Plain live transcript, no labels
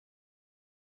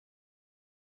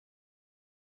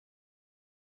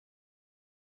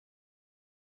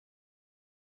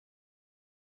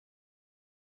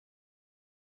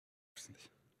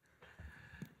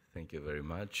Thank you very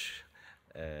much.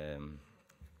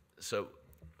 So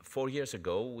 4 years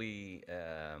ago, we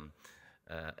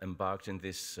embarked in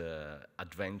this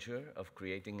adventure of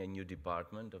creating a new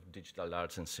department of digital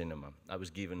arts and cinema. I was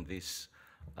given this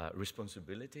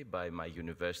responsibility by my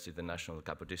university, the National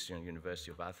Kapodistria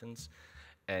University of Athens,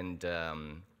 and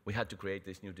we had to create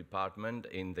this new department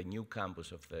in the new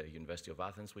campus of the University of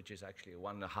Athens, which is actually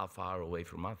 1.5 hours away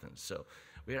from Athens. So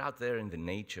we're out there in the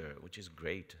nature, which is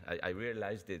great. I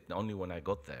realized it only when I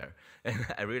got there. And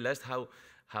I realized how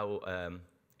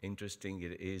interesting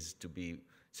it is to be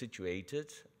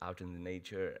situated out in the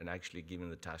nature and actually given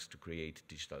the task to create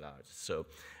digital art. So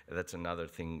that's another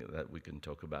thing that we can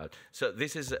talk about. So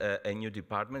this is a new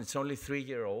department. It's only 3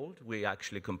 years old. We're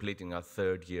actually completing our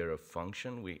 3rd year of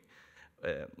function.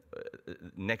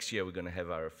 Next year, we're going to have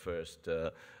our first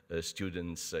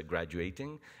students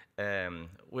graduating.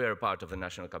 We're a part of the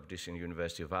National Kapodistria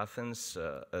University of Athens,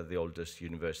 the oldest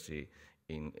university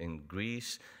in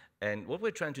Greece. And what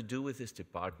we're trying to do with this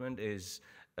department is,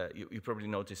 you probably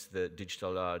noticed the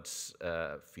digital arts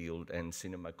field and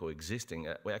cinema coexisting.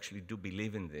 We actually do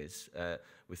believe in this.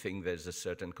 We think there's a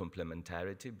certain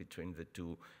complementarity between the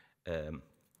two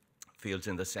fields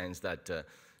in the sense that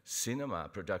cinema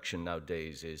production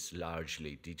nowadays is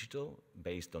largely digital,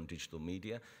 based on digital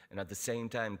media, and at the same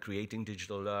time, creating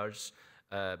digital arts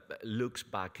looks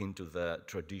back into the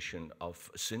tradition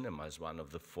of cinema as one of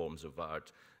the forms of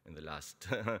art in the last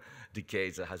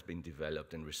decades that has been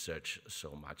developed and researched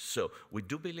so much. So we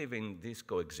do believe in this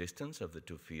coexistence of the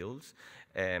two fields.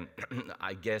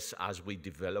 I guess as we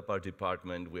develop our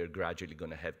department, we're gradually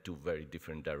going to have two very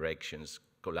different directions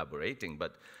collaborating.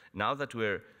 But now that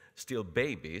we're still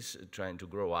babies trying to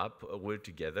grow up, we're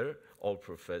together, all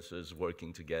professors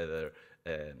working together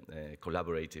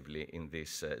collaboratively in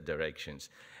these directions.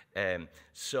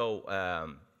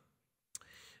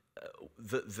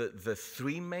 The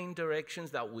three main directions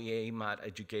that we aim at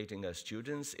educating our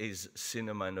students is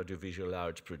cinema and audiovisual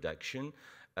arts production,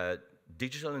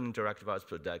 digital and interactive arts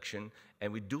production,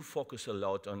 and we do focus a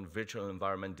lot on virtual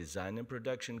environment design and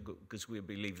production because we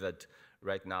believe that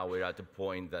right now we're at a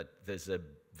point that there's a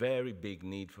very big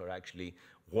need for actually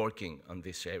working on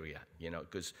this area,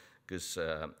 because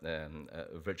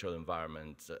virtual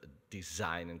environment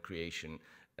design and creation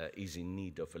is in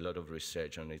need of a lot of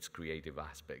research on its creative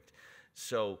aspect.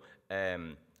 So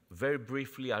very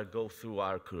briefly, I'll go through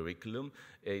our curriculum.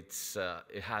 It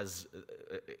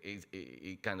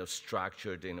kind of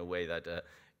structured in a way that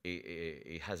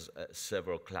it has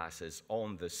several classes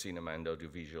on the cinema and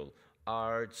audiovisual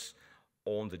arts,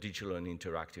 on the digital and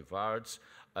interactive arts.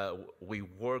 We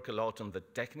work a lot on the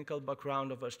technical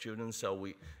background of our students, so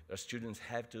our students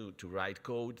have to write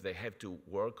code, they have to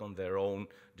work on their own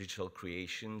digital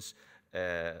creations,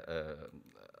 and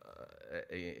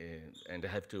they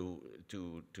have to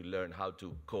learn how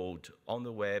to code on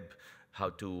the web, how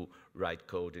to write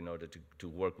code in order to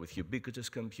work with ubiquitous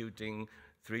computing,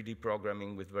 3D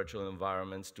programming with virtual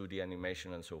environments, 2D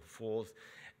animation, and so forth.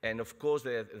 And of course,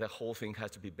 the whole thing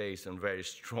has to be based on very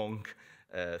strong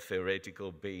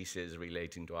theoretical bases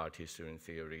relating to art history and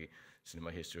theory,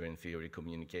 cinema history and theory,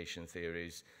 communication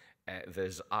theories.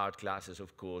 There's art classes,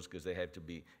 of course, because they have to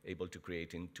be able to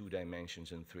create in 2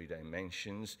 dimensions and 3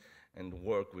 dimensions and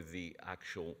work with the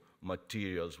actual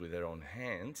materials with their own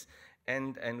hands.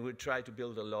 And we try to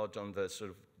build a lot on the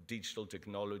sort of digital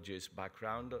technologies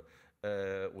background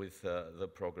with the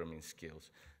programming skills.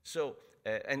 So,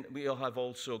 and we have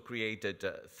also created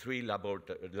 3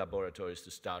 laboratories to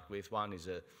start with. One is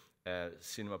a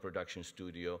cinema production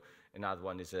studio, another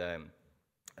one is a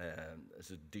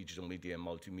digital media,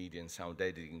 multimedia, and sound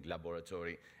editing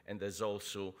laboratory, and there's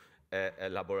also a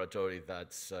laboratory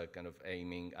that's kind of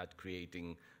aiming at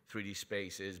creating 3D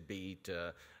spaces, be it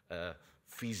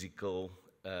physical,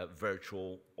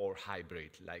 virtual, or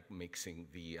hybrid, like mixing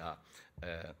the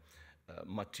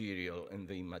material and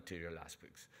the immaterial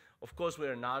aspects. Of course,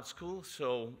 we're an art school,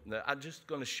 so I'm just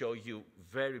going to show you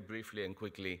very briefly and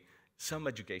quickly some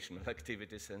educational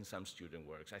activities and some student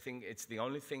works. I think it's the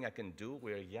only thing I can do.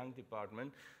 We're a young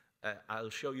department.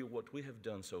 I'll show you what we have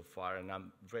done so far, and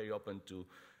I'm very open to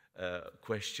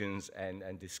questions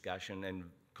and discussion and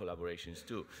collaborations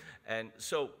too. And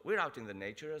so we're out in the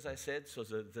nature, as I said, so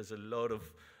there's a lot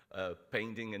of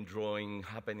painting and drawing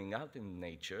happening out in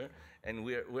nature, and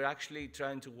we're actually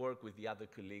trying to work with the other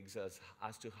colleagues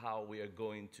as to how we are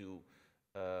going to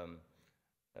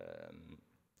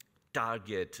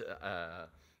target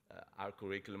our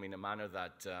curriculum in a manner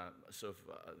that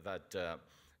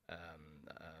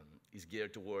is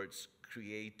geared towards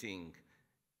creating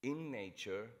in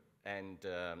nature and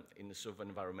in a sort of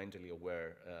environmentally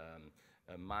aware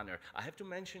manner. I have to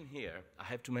mention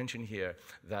here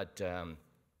that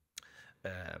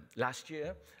last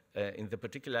year, in the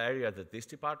particular area that this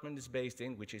department is based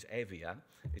in, which is Evia,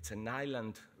 it's an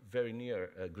island very near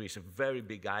Greece, a very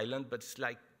big island, but it's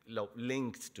like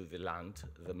linked to the land,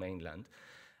 the mainland.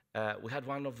 We had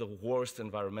one of the worst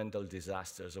environmental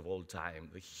disasters of all time,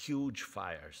 the huge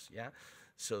fires, yeah?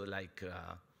 So like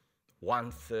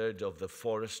 1/3 of the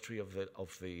forestry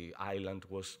of the island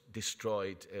was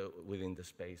destroyed within the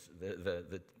space,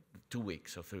 the 2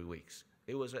 weeks or 3 weeks.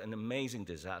 It was an amazing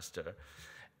disaster.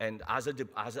 And as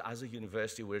a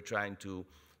university, we're trying to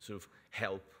sort of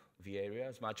help the area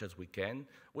as much as we can.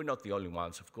 We're not the only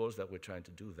ones, of course, that we're trying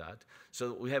to do that.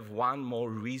 So we have one more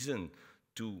reason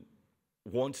to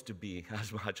want to be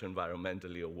as much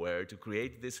environmentally aware, to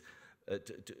create this,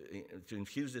 to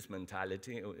infuse this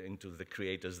mentality into the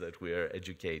creators that we're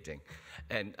educating.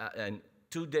 And in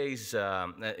 2 days,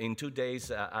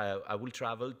 I will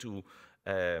travel to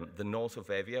the north of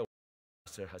Evia,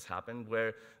 has happened,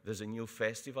 where there's a new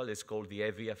festival. It's called the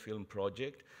Evia Film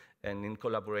Project, and in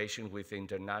collaboration with the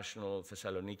International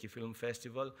Thessaloniki Film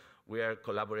Festival, we are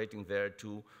collaborating there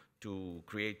to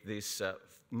create this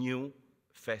new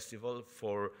festival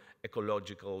for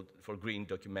green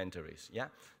documentaries. Yeah,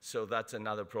 so that's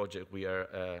another project we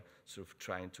are sort of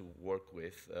trying to work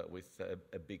with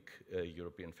a big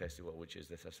European festival, which is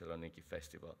the Thessaloniki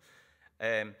Festival.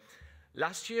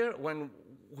 Last year, when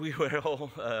we were all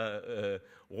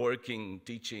working,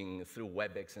 teaching through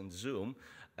WebEx and Zoom,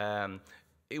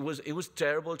 it was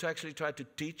terrible to actually try to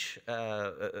teach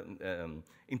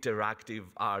interactive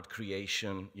art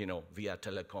creation, you know, via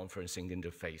teleconferencing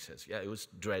interfaces. Yeah, it was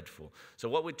dreadful. So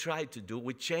what we tried to do,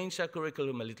 we changed our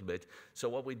curriculum a little bit. So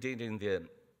what we did in the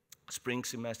spring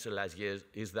semester last year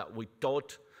is that we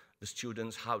taught the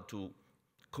students how to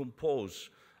compose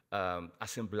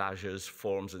assemblages,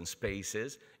 forms, and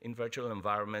spaces in virtual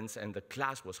environments, and the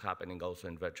class was happening also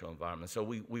in virtual environments. So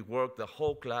we worked the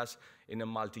whole class in a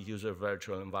multi-user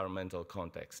virtual environmental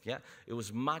context. Yeah, it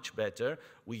was much better.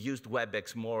 We used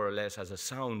WebEx more or less as a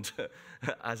sound,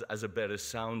 as a better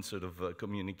sound sort of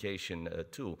communication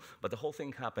tool. But the whole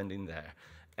thing happened in there,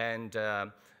 and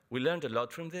we learned a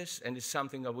lot from this, and it's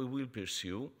something that we will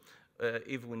pursue.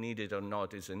 If we need it or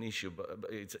not is an issue,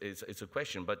 but it's a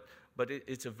question. But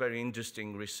it's a very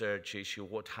interesting research issue,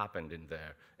 what happened in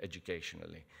there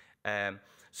educationally.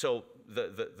 So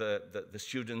the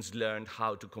students learned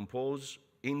how to compose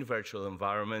in virtual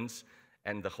environments,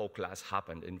 and the whole class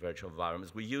happened in virtual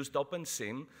environments. We used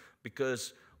OpenSim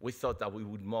because we thought that we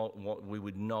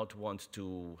would not want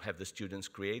to have the students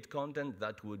create content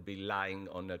that would be lying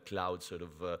on a cloud sort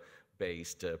of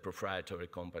based proprietary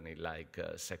company like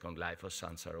Second Life or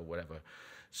Sansar or whatever.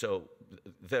 So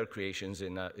their creations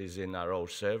is in our own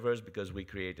servers because we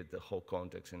created the whole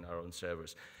context in our own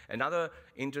servers. Another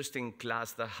interesting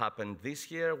class that happened this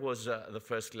year was the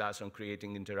first class on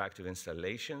creating interactive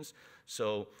installations.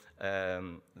 So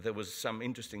there was some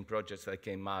interesting projects that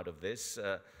came out of this.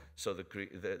 So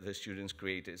the students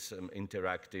created some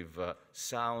interactive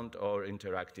sound or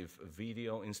interactive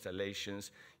video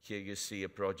installations. Here you see a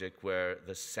project where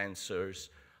the sensors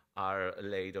are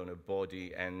laid on a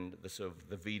body and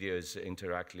the video is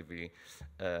interactively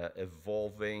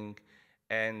evolving.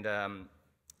 And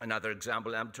another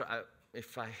example,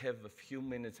 if I have a few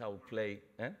minutes, I'll play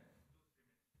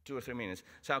 2 or 3 minutes.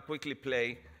 So I'll quickly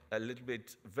play a little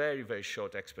bit, very, very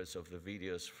short excerpts of the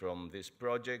videos from these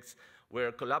projects.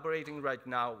 We're collaborating right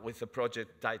now with a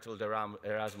project titled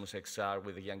Erasmus XR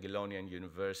with the Jagiellonian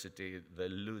University, the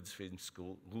Lodz Film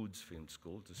School,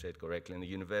 to say it correctly, and the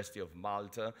University of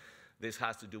Malta. This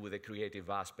has to do with the creative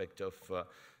aspect of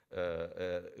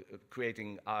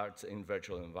creating art in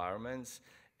virtual environments.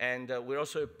 And we're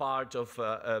also a part of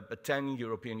a 10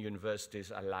 European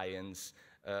Universities Alliance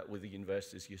with the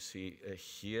universities you see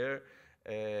here.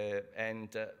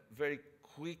 And very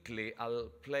quickly, I'll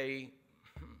play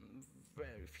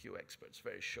very few experts,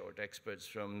 very short experts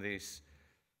from this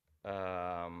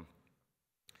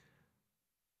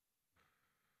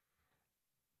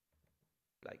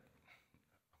like,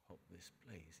 hope this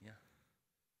plays, yeah.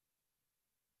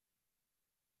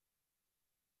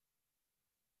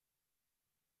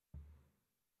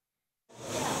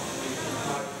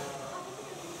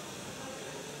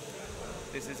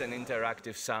 This is an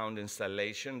interactive sound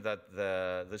installation that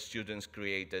the students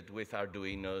created with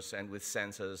Arduinos and with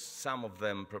sensors, some of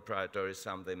them proprietary,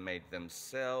 some they made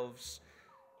themselves.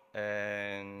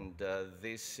 And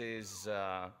this is,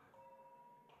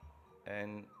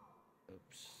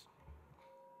 oops.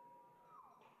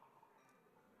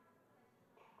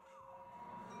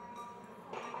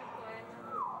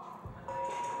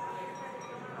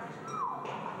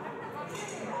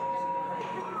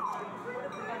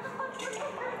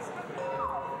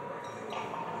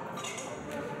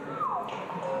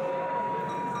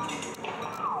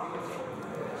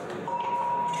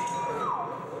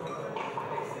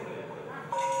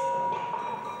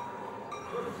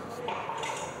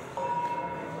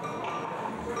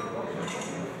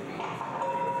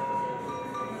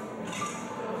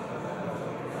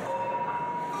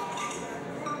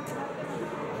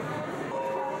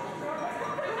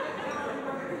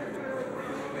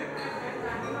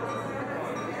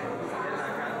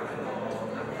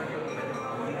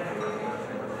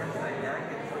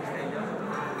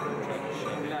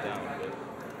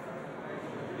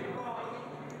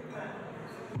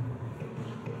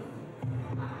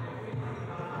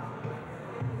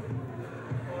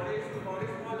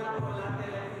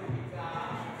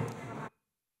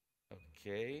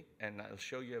 Okay, and I'll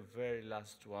show you a very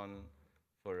last one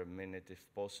for a minute if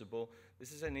possible.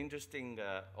 This is an interesting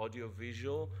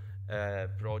audiovisual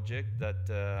project that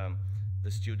the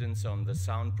students on the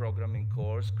sound programming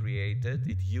course created.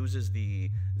 It uses the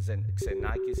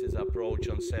Xenakis' approach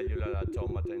on cellular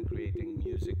automata and creating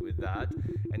music with that,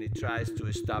 and it tries to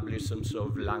establish some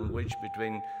sort of language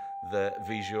between the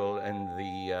visual and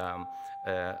the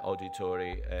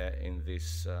auditory in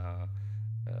this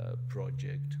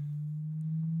project.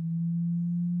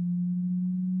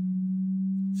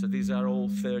 So these are all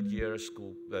third-year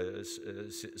school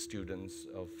students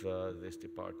of this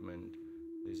department.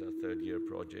 These are third-year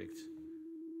projects.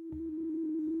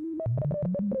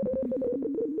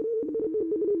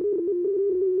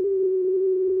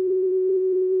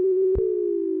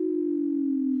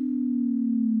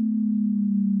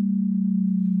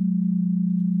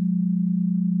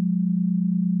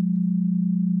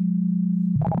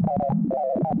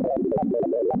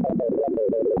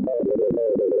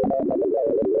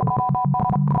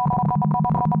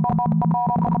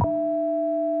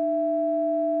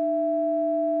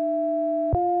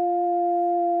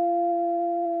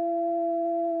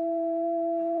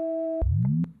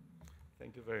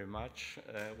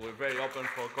 We're very open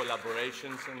for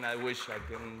collaborations, and I wish I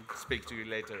can speak to you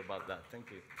later about that.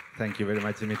 Thank you. Thank you very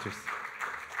much, Dimitris.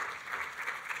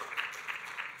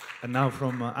 And now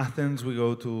from Athens, we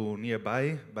go to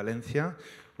nearby Valencia.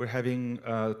 We're having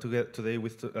today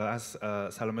with us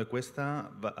Salome Cuesta,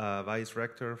 Vice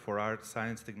Rector for Art,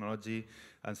 Science, Technology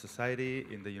and Society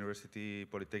in the University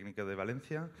Politécnica de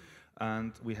Valencia.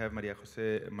 And we have María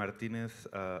José Martínez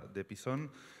de Pizón,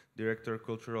 Director,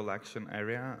 Cultural Action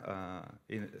Area.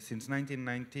 Since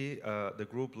 1990, the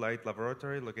group Light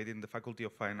Laboratory, located in the Faculty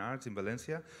of Fine Arts in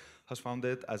Valencia, has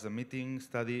founded as a meeting,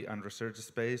 study, and research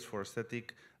space for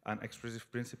aesthetic and expressive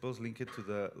principles linked to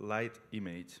the light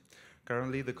image.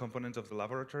 Currently, the components of the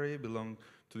laboratory belong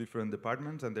to different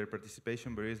departments, and their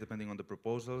participation varies depending on the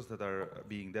proposals that are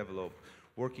being developed,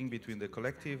 working between the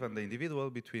collective and the individual,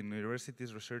 between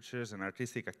universities, researchers, and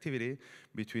artistic activity,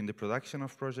 between the production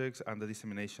of projects and the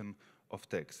dissemination of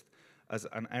text, as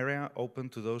an area open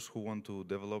to those who want to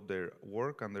develop their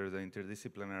work under the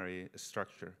interdisciplinary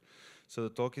structure. So the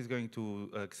talk is going to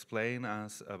explain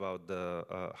us about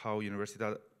how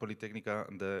Universidad Politécnica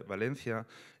de Valencia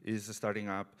is starting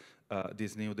up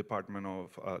this new department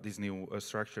of, this new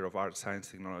structure of art, science,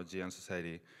 technology, and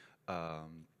society.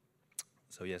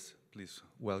 So yes, please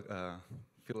feel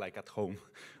like at home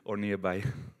or nearby.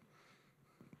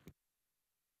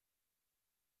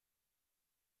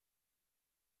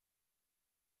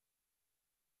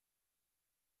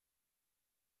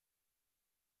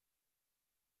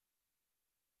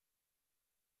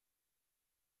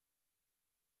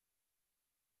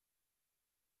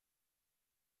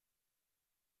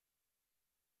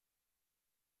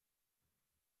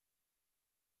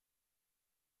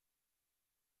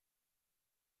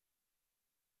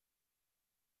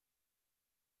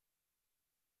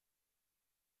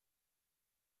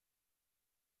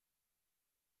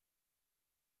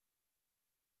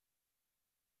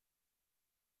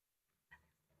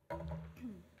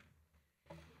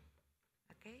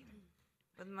 Okay,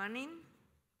 good morning.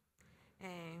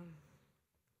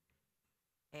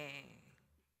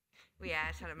 We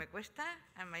are Salome Cuesta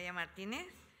and María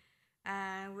Martínez,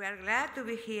 and we are glad to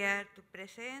be here to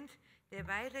present the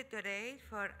Vice-Rectorate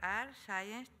for Art,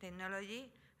 Science, Technology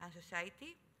and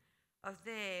Society of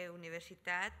the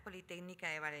Universitat Politécnica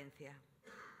de Valencia.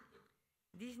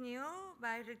 This new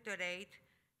Vice-Rectorate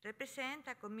represents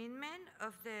a commitment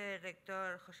of the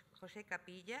Rector José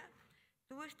Capilla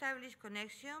to establish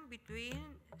connection between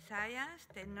science,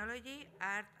 technology,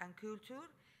 art and culture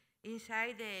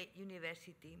inside the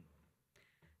university,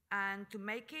 and to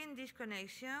making this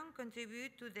connection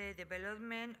contribute to the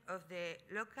development of the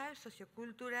local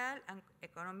sociocultural and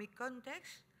economic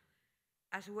context,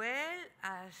 as well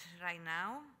as right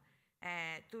now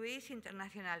to its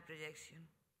international projection.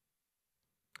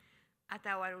 At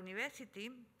our university,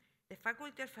 the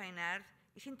Faculty of Fine Arts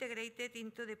is integrated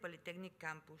into the Polytechnic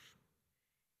campus.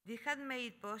 This had made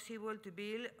it possible to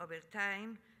build, over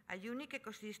time, a unique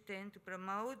ecosystem to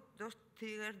promote those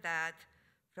triggers that,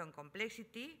 from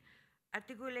complexity,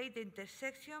 articulate the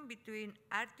intersection between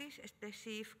artists'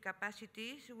 expressive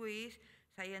capacities with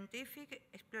scientific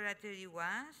exploratory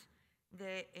ones,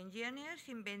 the engineers'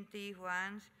 inventive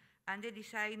ones, and the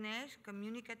designers'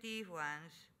 communicative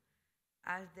ones.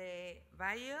 As the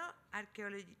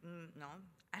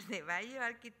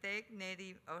bioarchitect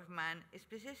Neri Osman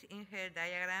expresses in her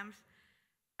diagrams,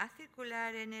 a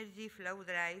circular energy flow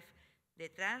drives the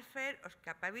transfer of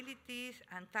capabilities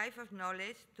and type of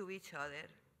knowledge to each other.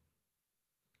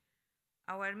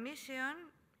 Our mission,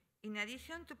 in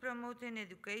addition to promoting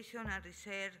education and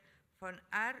research from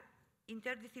an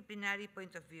interdisciplinary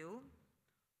point of view,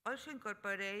 also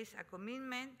incorporates a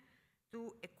commitment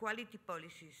to equality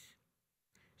policies,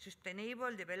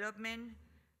 sustainable development,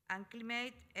 and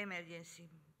climate emergency.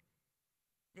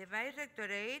 The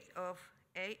Vice-Rectorate of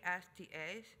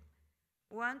ASTS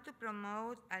want to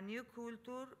promote a new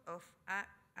culture of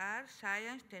art,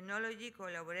 science, technology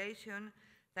collaboration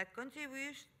that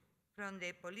contributes from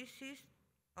the policies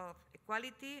of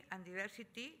equality and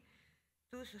diversity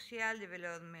to social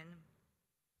development.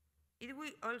 It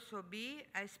will also be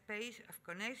a space of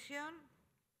connection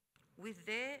with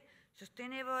the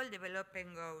Sustainable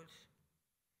Development Goals.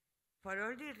 For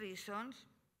all these reasons,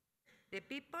 the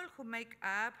people who make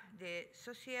up the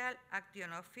Social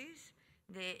Action Office,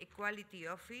 the Equality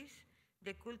Office,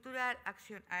 the Cultural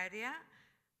Action Area,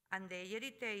 and the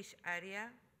Heritage Area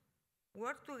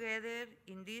work together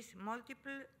in this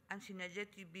multiple and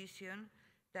synergetic vision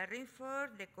that reinforce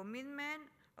the commitment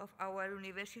of our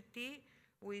university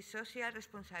with social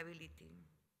responsibility.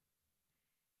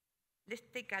 Let's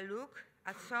take a look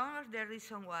at some of the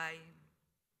reasons why.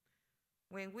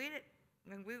 When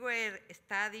we were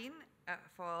studying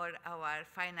for our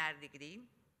fine art degree,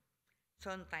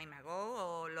 some time ago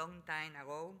or long time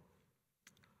ago,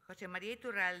 José María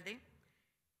Iturralde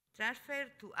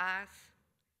transferred to us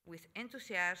with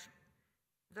enthusiasm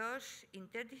those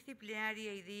interdisciplinary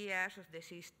ideas of the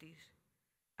 60s.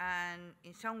 And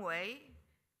in some way,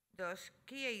 those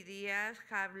key ideas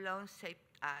have long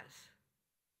shaped us.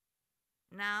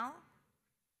 Now,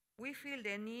 we feel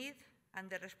the need and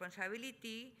the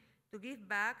responsibility to give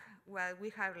back what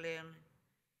we have learned,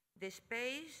 the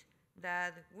space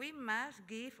that we must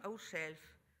give ourselves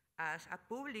as a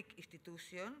public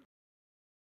institution